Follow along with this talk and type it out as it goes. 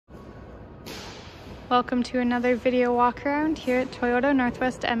Welcome to another video walk around here at Toyota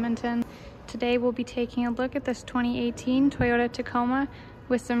Northwest Edmonton. Today we'll be taking a look at this 2018 Toyota Tacoma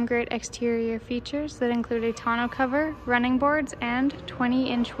with some great exterior features that include a tonneau cover, running boards, and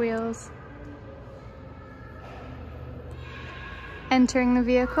 20-inch wheels. Entering the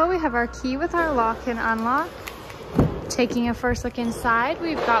vehicle, we have our key with our lock and unlock. Taking a first look inside,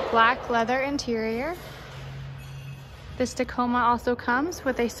 we've got black leather interior. This Tacoma also comes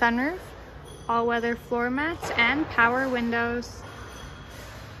with a sunroof, all-weather floor mats, and power windows.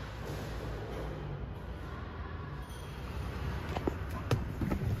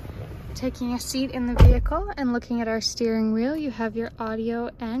 Taking a seat in the vehicle and looking at our steering wheel, you have your audio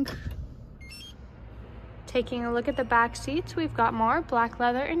and taking a look at the back seats, we've got more black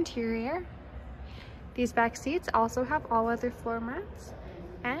leather interior. These back seats also have all-weather floor mats,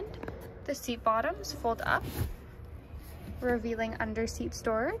 and the seat bottoms fold up, revealing under seat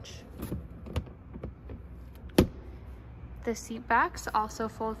storage. The seat backs also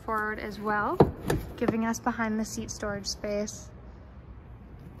fold forward as well, giving us behind the seat storage space.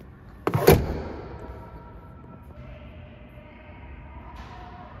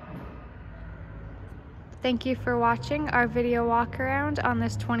 Thank you for watching our video walk around on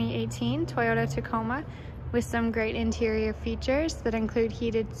this 2018 Toyota Tacoma with some great interior features that include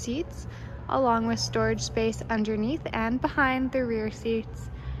heated seats, along with storage space underneath and behind the rear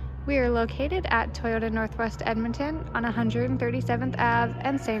seats. We are located at Toyota Northwest Edmonton on 137th Ave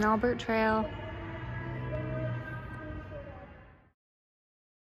and St. Albert Trail.